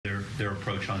their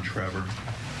approach on Trevor?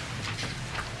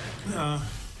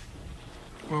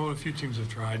 Well, a few teams have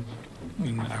tried,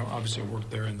 and I obviously worked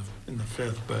there in the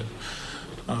fifth, but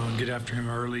get after him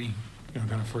early,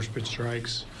 kind of first pitch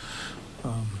strikes.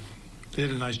 They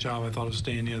did a nice job, I thought, of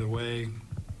staying the other way.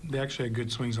 They actually had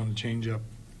good swings on the changeup.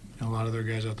 A lot of their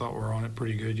guys I thought were on it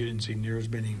pretty good. You didn't see near as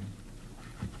many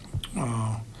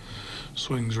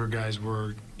swings where guys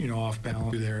were, off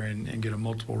balance there and get a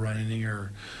multiple run inning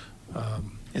or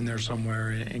in there somewhere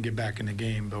and get back in the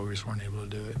game, but we just weren't able to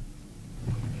do it.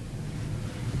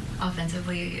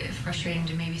 Offensively, frustrating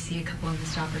to maybe see a couple of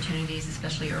missed opportunities,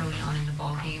 especially early on in the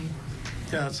ball game.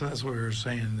 Yeah, that's what we were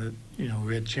saying, that,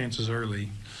 we had chances early.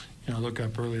 Look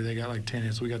up early, they got like 10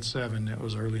 hits. We got 7. It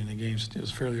was early in the game. It was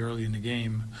fairly early in the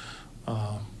game,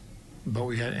 but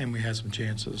we had some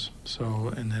chances.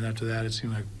 So, and then after that, it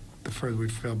seemed like the further we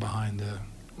fell behind, the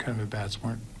kind of at-bats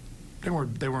weren't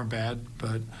bad,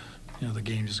 but, the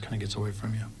game just kind of gets away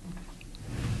from you.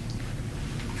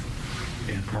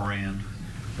 And Moran,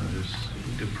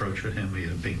 the approach with him, he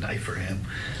had a big night for him.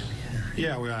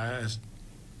 Yeah,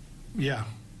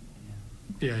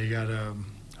 you got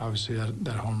obviously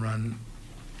that home run.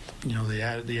 They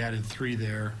added 3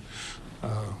 there.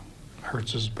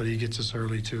 Hurts us, but he gets us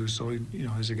early too. So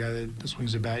he's a guy that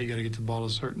swings the bat. You got to get the ball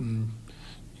to certain.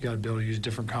 You got to be able to use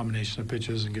different combination of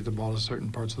pitches and get the ball to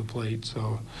certain parts of the plate.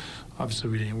 So obviously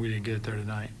we didn't get it there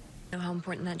tonight. Know how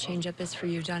important that changeup is for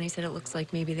you. Johnny said it looks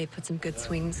like maybe they put some good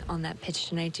swings on that pitch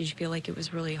tonight. Did you feel like it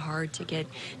was really hard to get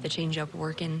the changeup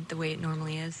working the way it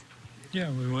normally is? Yeah,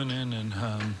 we went in and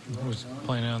was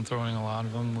planning on throwing a lot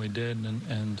of them. We did,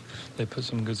 and they put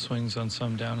some good swings on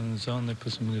some down in the zone. They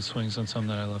put some good swings on some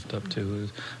that I left up too.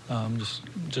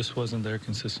 Just wasn't there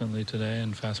consistently today,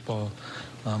 and fastball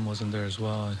wasn't there as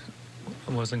well.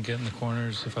 I wasn't getting the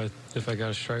corners. If I got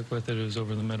a strike with it, it was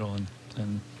over the middle,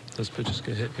 and those pitches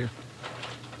get hit here.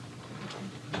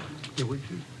 Yeah,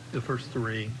 the first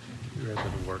 3, you were able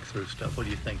to work through stuff. What do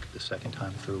you think the second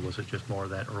time through? Was it just more of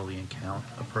that early in count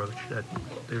approach that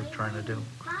they were trying to do?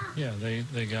 Yeah,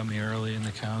 they got me early in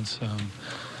the counts.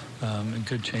 And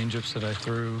good changeups that I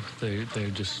threw, they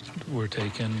just were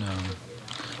taken.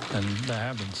 And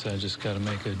that happens. I just got to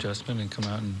make an adjustment and come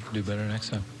out and do better next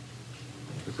time.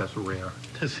 Because that's rare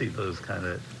to see those kind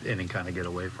of get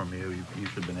away from you. You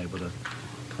should have been able to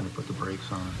kind of put the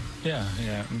brakes on. Yeah.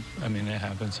 I mean, it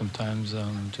happens sometimes.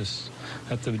 Just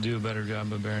have to do a better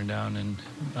job of bearing down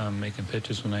and making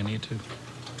pitches when I need to.